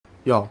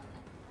Y'all,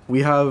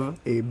 we have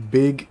a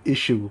big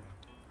issue.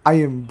 I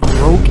am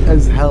broke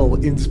as hell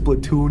in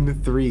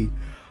Splatoon 3.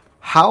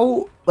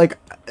 How, like,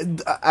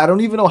 I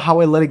don't even know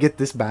how I let it get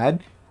this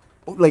bad.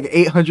 Like,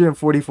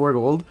 844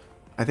 gold.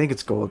 I think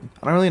it's gold.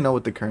 I don't really know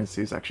what the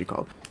currency is actually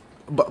called.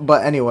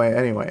 But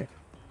anyway.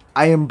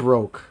 I am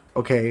broke,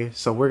 okay?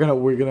 So we're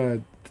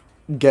gonna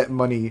get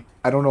money.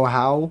 I don't know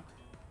how,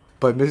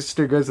 but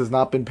Mr. Grizz has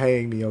not been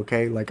paying me,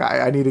 okay? Like,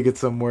 I need to get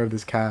some more of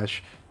this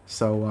cash.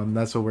 So,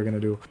 that's what we're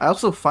gonna do. I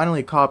also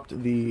finally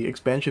copped the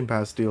expansion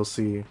pass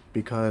DLC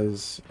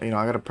because, you know,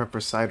 I gotta prep for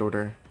side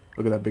order.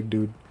 Look at that big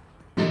dude.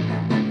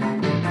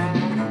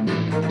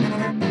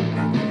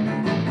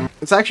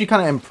 It's actually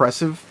kind of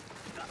impressive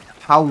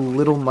how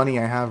little money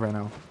I have right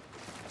now.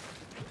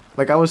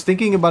 Like, I was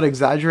thinking about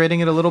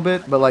exaggerating it a little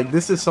bit, but, like,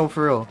 this is so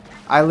for real.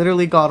 I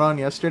literally got on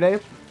yesterday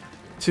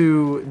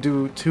to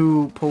do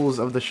 2 pulls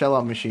of the shell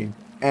out machine,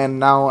 and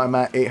now I'm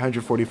at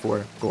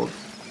 844 gold.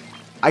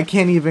 I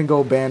can't even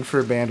go band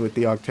for band with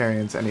the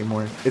Octarians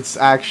anymore. It's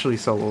actually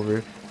so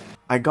over.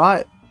 I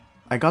got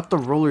the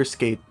roller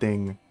skate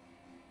thing.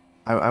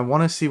 I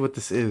want to see what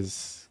this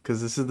is,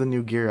 because this is the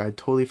new gear. I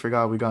totally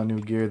forgot we got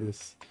new gear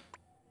this.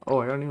 Oh,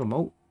 I got a new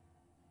emote.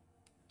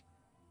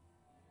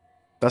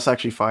 That's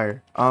actually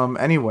fire.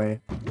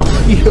 Anyway.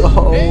 Yo,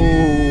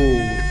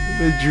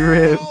 the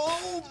drip.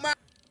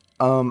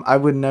 I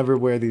would never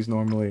wear these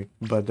normally,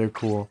 but they're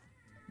cool.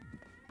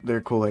 They're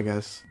cool, I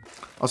guess.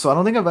 Also, I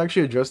don't think I've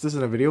actually addressed this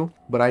in a video,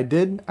 but I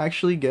did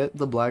actually get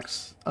the black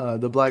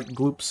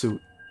gloop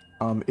suit.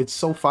 It's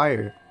so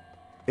fire.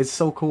 It's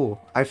so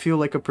cool. I feel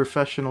like a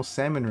professional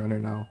salmon runner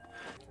now.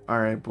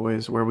 Alright,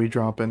 boys, where are we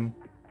dropping?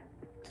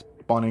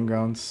 Spawning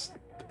grounds.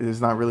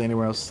 There's not really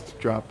anywhere else to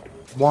drop.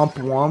 Womp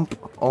womp.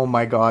 Oh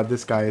my god,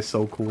 this guy is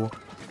so cool.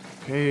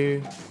 Okay,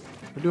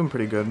 we're doing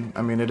pretty good.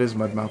 I mean, it is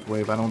Mudmouth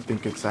wave. I don't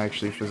think it's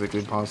actually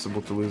physically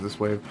possible to lose this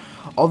wave.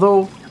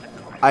 Although,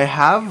 I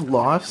have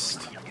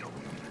lost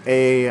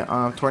a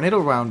tornado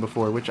round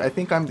before, which I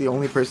think I'm the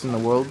only person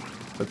in the world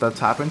that that's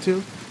happened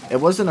to. It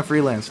wasn't a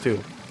freelance too,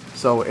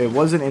 so it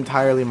wasn't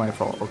entirely my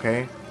fault,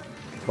 okay?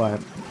 But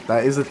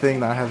that is a thing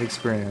that I have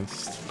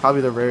experienced.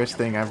 Probably the rarest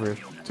thing ever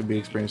to be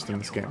experienced in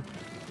this game.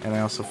 And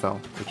I also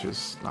fell, which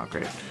is not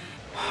great.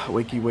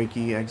 Wakey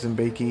wakey, eggs and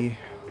bakey.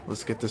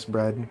 Let's get this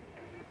bread.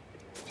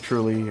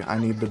 Truly, I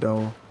need the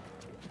dough.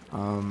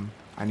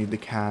 I need the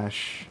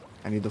cash.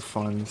 I need the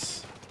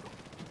funds.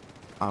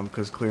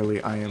 Because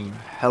clearly I am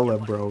hella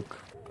broke.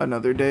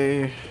 Another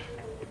day.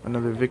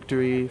 Another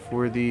victory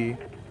for the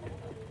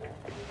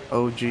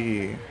OG.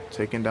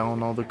 Taking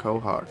down all the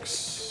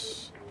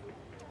Cohawks.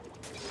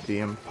 The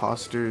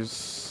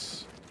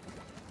imposters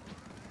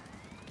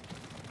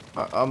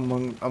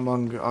among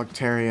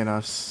Octarian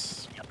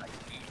us.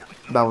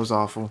 That was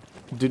awful.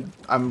 Dude,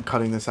 I'm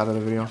cutting this out of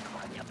the video.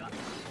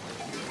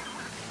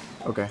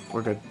 Okay,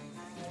 we're good.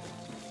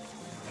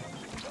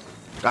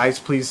 Guys,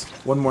 please,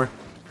 one more.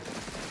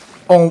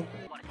 Oh,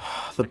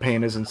 the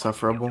pain is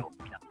insufferable.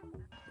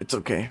 It's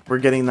okay. We're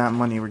getting that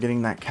money. We're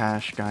getting that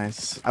cash,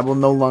 guys. I will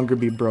no longer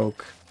be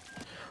broke.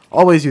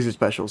 Always use your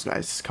specials,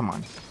 guys. Come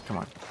on, come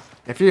on.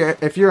 If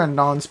you're a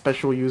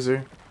non-special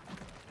user,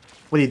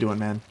 what are you doing,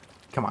 man?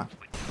 Come on.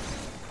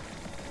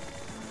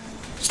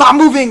 Stop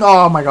moving!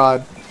 Oh my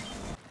god.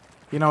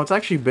 You know, it's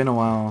actually been a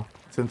while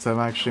since I've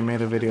actually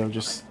made a video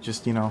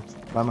just you know,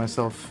 by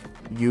myself.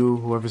 You,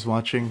 whoever's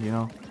watching, you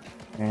know,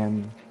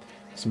 and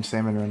some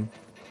salmon run.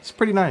 It's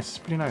pretty nice. It's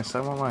pretty nice.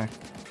 I won't lie.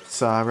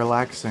 It's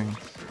relaxing.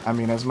 I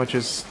mean, as much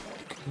as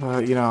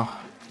you know,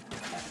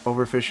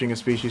 overfishing a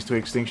species to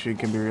extinction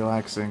can be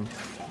relaxing.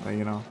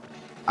 You know,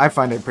 I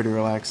find it pretty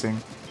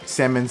relaxing.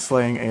 Salmon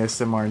slaying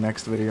ASMR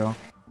next video.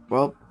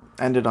 Well,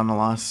 ended on a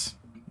loss.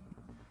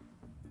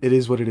 It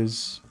is what it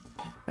is.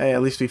 Hey,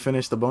 at least we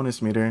finished the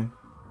bonus meter.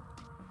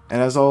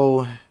 And as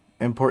all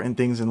important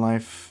things in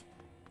life,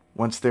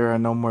 once there are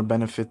no more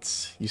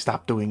benefits, you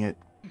stop doing it.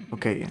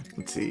 Okay,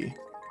 let's see.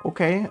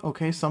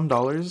 Okay, some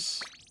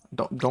dollars.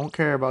 Don't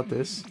care about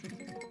this.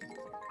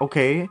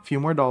 Okay, a few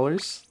more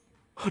dollars.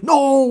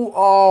 No!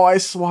 Oh, I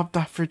swapped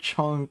that for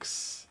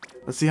chunks.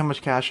 Let's see how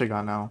much cash I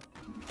got now.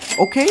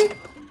 Okay.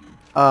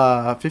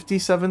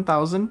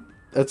 57,000.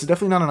 That's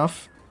definitely not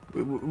enough.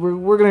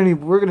 We're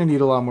gonna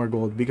need a lot more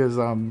gold because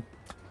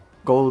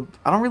gold,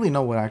 I don't really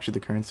know what actually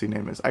the currency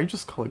name is. I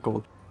just call it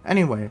gold.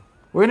 Anyway,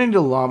 we're gonna need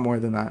a lot more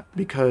than that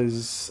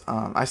because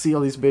I see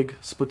all these big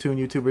Splatoon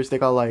YouTubers. They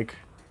got like,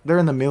 they're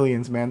in the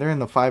millions, man. They're in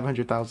the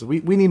 500,000.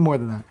 We need more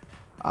than that.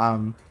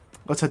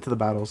 Let's head to the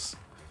battles.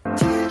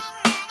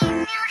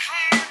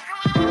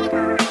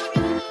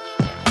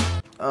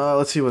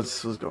 Let's see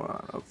what's going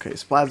on. Okay,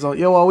 Splat Zone.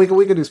 Yo, well, we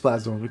can do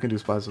Splat Zones. We can do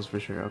Splat Zones for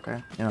sure.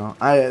 Okay, you know,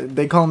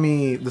 they call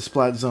me the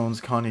Splat Zones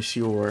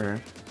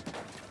connoisseur.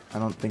 I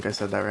don't think I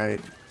said that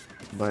right,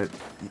 but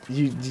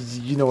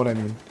you know what I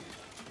mean.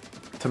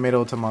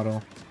 Tomato,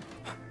 tomato.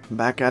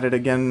 Back at it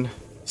again.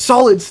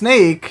 Solid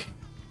Snake.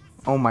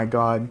 Oh my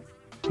god.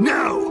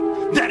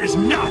 No, that is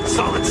not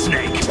Solid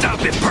Snake. Stop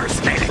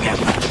impersonating him.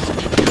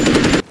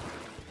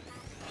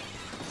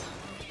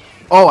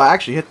 Oh, I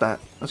actually hit that.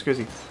 That's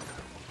crazy.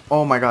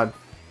 Oh my god.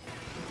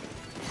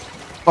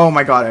 Oh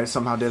my god, I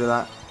somehow did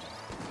that.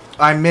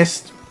 I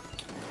missed.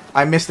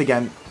 I missed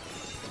again.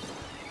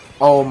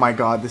 Oh my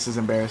god, this is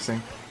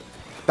embarrassing.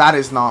 That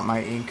is not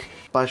my ink.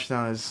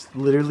 Splashdown is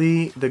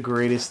literally the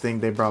greatest thing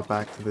they brought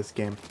back to this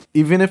game.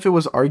 Even if it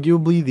was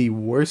arguably the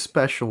worst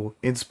special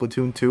in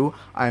Splatoon 2,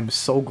 I am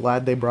so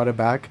glad they brought it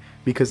back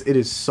because it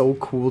is so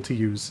cool to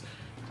use.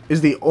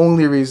 It's the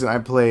only reason I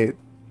play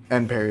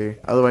End Parry.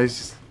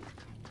 Otherwise,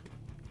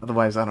 I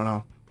don't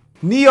know.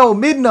 Neo,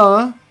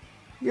 Midna!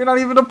 You're not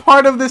even a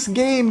part of this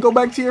game! Go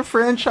back to your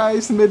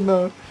franchise,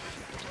 Midna!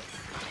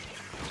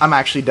 I'm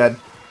actually dead.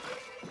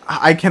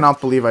 I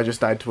cannot believe I just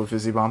died to a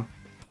fizzy bomb.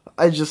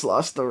 I just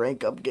lost the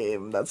rank up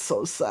game. That's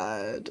so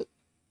sad.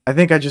 I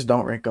think I just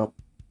don't rank up.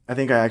 I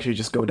think I actually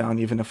just go down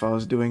even if I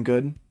was doing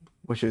good,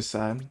 which is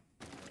sad.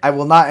 I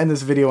will not end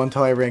this video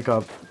until I rank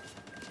up,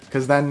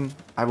 because then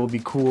I will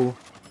be cool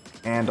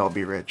and I'll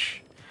be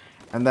rich.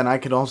 And then I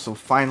could also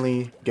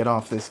finally get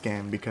off this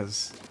game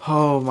because,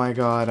 oh my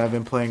god, I've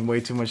been playing way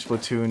too much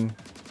Splatoon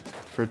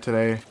for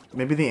today.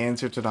 Maybe the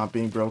answer to not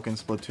being broke in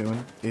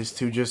Splatoon is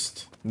to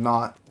just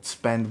not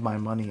spend my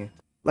money.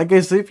 Like,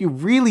 guys, if you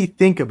really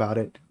think about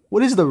it,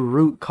 what is the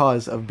root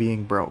cause of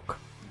being broke?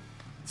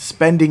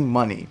 Spending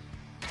money.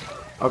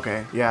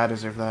 Okay, yeah, I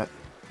deserve that.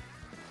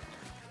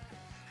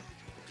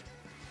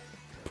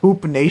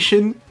 Poop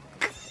Nation?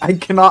 I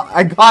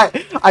got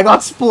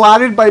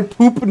splatted by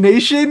Poop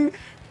Nation?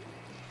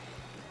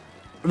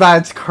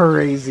 That's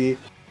crazy.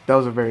 That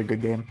was a very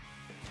good game.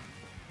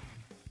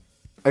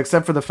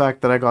 Except for the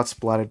fact that I got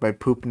splatted by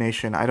Poop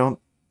Nation. I don't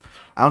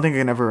think I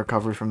can ever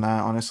recover from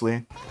that,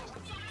 honestly.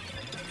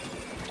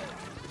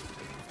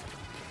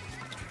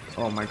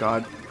 Oh my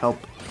god, help.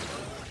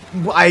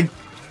 Why?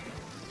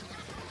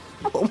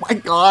 Oh my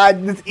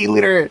god, this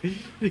E-liter.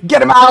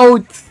 Get him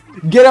out!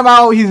 Get him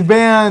out, he's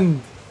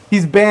banned.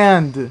 He's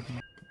banned.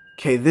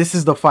 Okay, this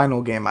is the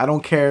final game. I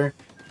don't care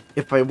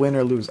if I win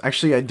or lose.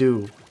 Actually, I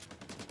do.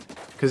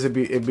 Because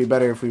it'd be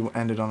better if we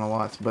ended on a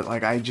loss. But,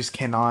 like, I just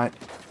cannot.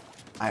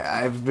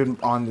 I've been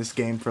on this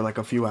game for, like,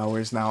 a few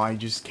hours now. I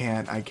just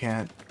can't. I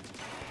can't.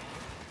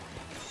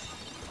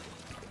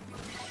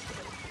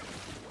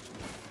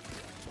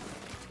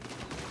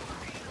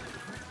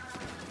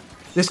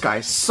 This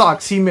guy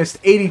sucks. He missed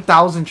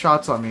 80,000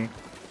 shots on me.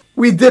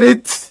 We did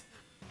it!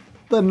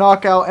 The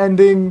knockout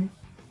ending.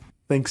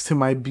 Thanks to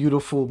my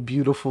beautiful,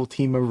 beautiful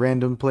team of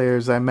random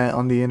players I met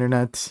on the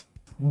internet.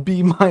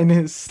 B-.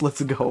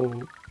 Let's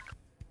go.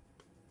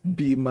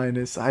 B-.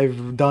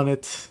 I've done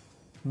it.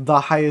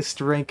 The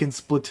highest rank in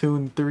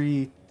Splatoon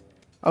 3.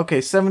 Okay,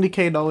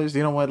 $70K.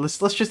 You know what? Let's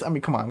just, I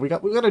mean, come on. We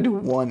gotta do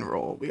one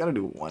roll. We gotta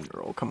do one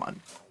roll. Come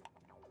on.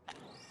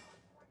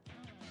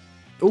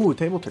 Ooh,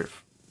 table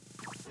turf.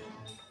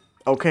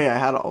 Okay, I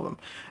had all of them.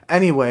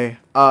 Anyway,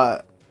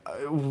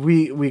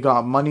 we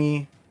got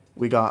money.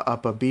 We got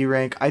up a B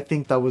rank. I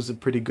think that was a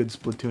pretty good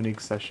Splatooning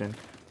session.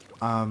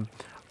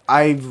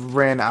 I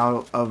ran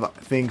out of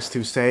things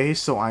to say,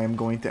 so I am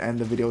going to end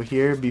the video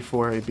here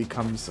before it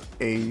becomes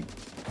a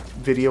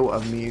video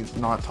of me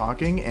not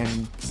talking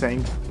and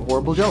saying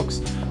horrible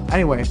jokes.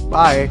 Anyway,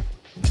 bye.